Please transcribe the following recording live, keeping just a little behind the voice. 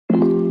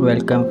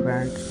Welcome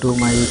friends to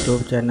my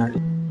YouTube channel.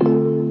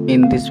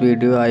 In this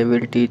video I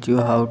will teach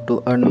you how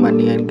to earn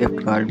money and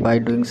gift card by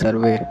doing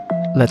survey.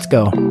 Let's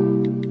go.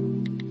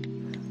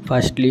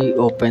 Firstly,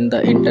 open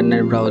the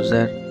internet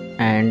browser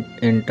and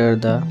enter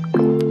the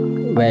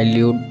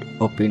valued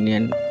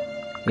opinion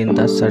in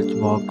the search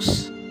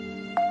box.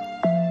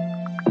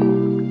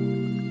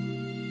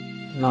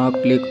 Now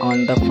click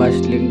on the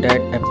first link that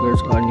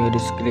appears on your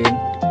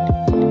screen.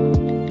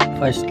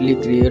 Firstly,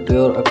 create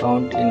your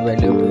account in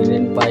Value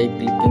Opinion by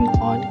clicking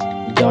on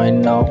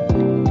Join Now.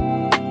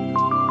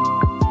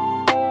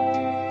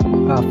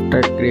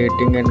 After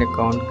creating an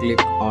account,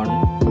 click on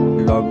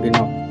Login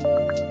up.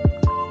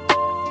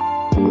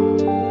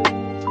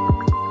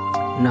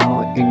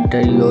 Now enter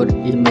your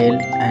email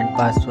and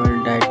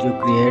password that you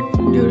create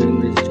during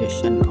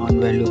registration on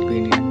Value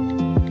Opinion.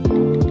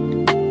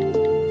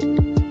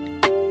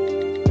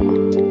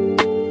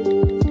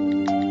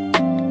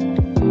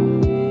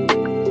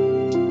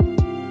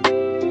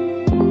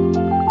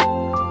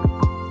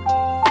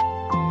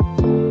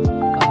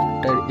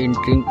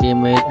 Entering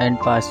email and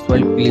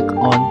password, click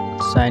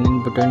on sign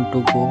in button to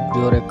book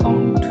your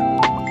account.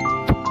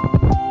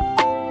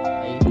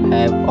 I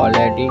have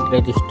already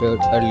registered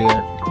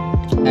earlier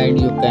and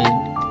you can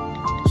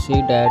see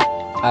that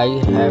I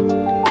have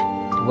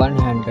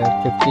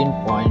 115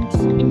 points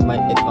in my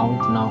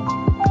account now,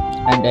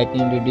 and I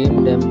can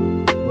redeem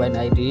them when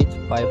I reach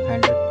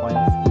 500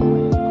 points in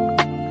my account.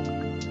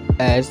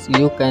 As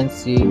you can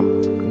see,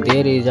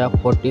 there is a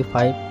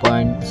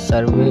 45-point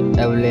survey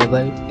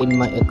available in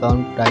my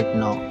account right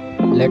now.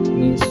 Let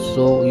me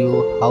show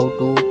you how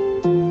to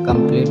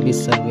complete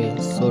this survey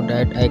so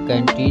that I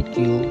can teach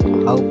you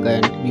how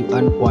can you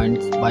earn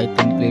points by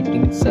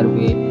completing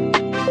survey.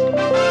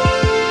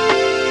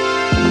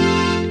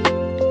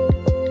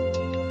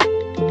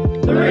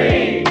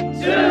 Three,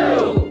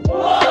 two,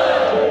 one.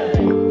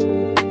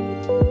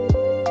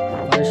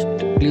 First,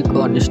 click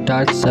on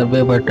Start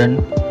Survey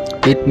button.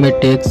 It may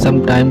take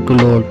some time to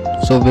load,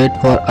 so wait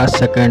for a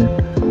second.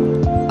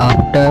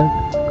 After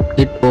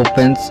it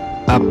opens,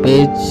 a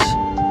page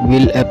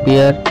will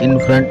appear in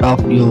front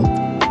of you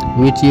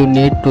which you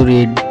need to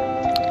read.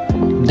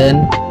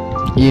 Then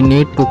you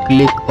need to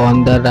click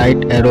on the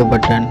right arrow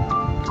button.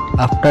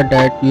 After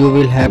that, you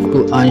will have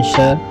to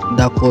answer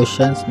the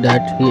questions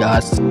that he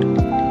asked.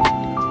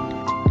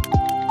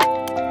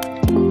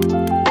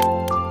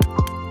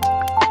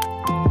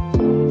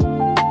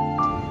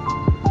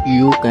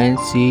 You can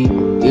see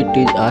it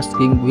is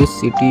asking which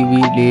city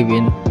we live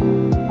in.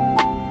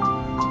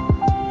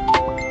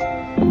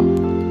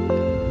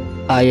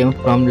 I am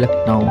from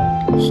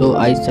Lucknow, so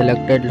I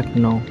selected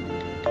Lucknow.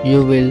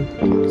 You will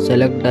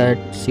select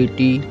that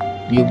city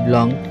you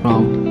belong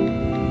from.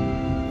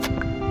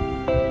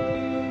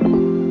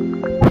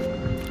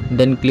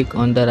 Then click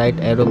on the right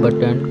arrow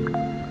button.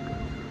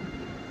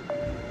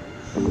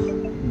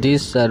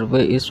 This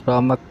survey is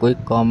from a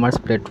quick commerce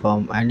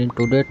platform, and in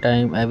today's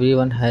time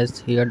everyone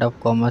has heard of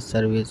commerce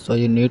service, so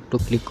you need to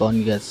click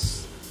on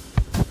yes.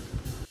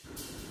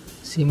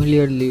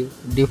 Similarly,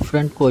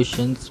 different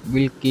questions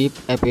will keep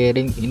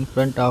appearing in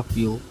front of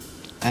you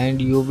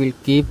and you will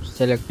keep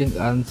selecting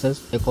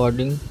answers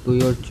according to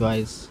your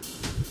choice.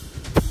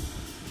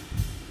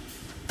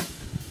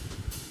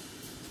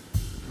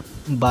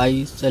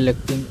 By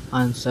selecting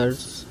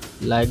answers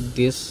like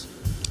this,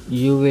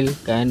 you will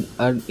can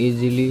earn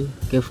easily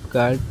gift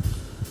cards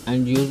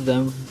and use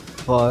them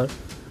for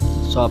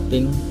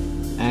shopping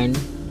and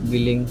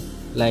billing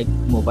like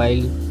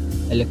mobile,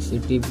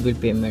 electricity bill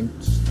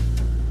payments.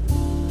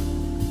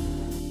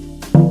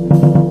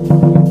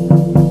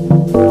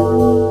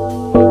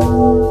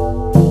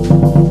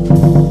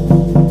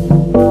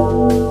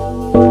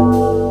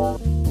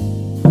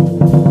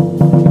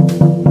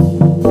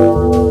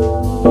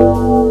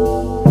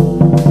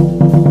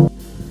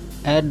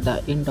 At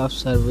the end of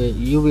survey,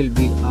 you will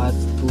be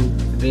asked to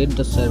rate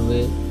the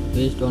survey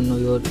based on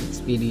your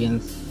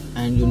experience,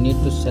 and you need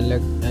to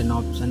select an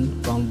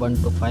option from 1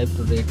 to 5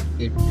 to rate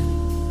it.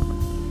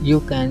 You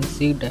can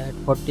see that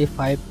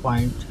 45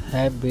 points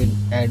have been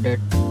added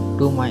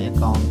to my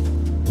account.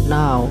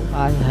 Now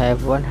I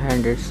have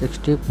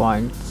 160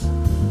 points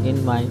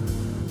in my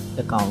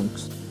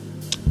accounts.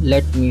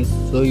 Let me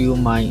show you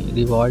my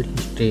reward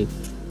history,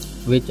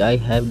 which I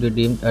have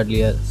redeemed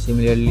earlier.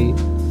 Similarly,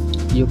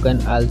 you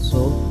can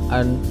also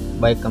earn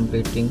by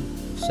completing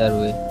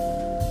survey.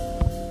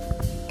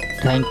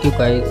 Thank you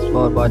guys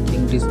for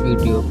watching this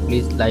video.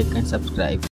 Please like and subscribe.